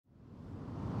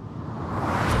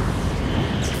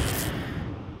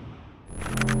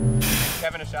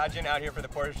Kevin Achadjian out here for the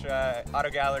Porsche Auto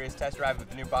Gallery's test drive of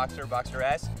the new Boxster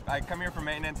S. I come here for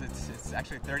maintenance. It's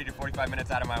actually 30 to 45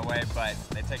 minutes out of my way, but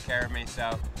they take care of me,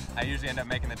 so I usually end up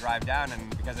making the drive down,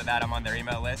 and because of that I'm on their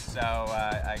email list. So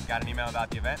I got an email about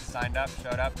the event, signed up,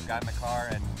 showed up, got in the car,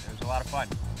 and it was a lot of fun.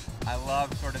 I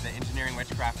love sort of the engineering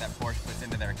witchcraft that Porsche puts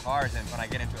into their cars, and when I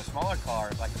get into a smaller car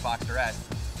like the Boxster S,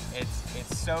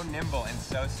 it's so nimble and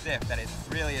so stiff that it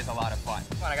really is a lot of fun.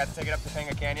 I got to take it up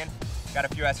Topanga Canyon, got a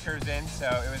few S-curves in, so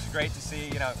it was great to see,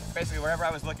 you know, basically wherever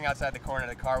I was looking outside the corner,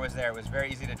 the car was there. It was very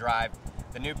easy to drive.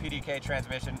 The new PDK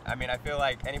transmission, I mean, I feel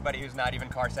like anybody who's not even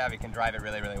car savvy can drive it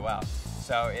really, really well.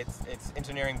 So it's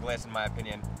engineering bliss in my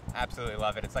opinion. Absolutely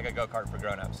love it. It's like a go-kart for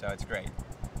grown-ups, so it's great.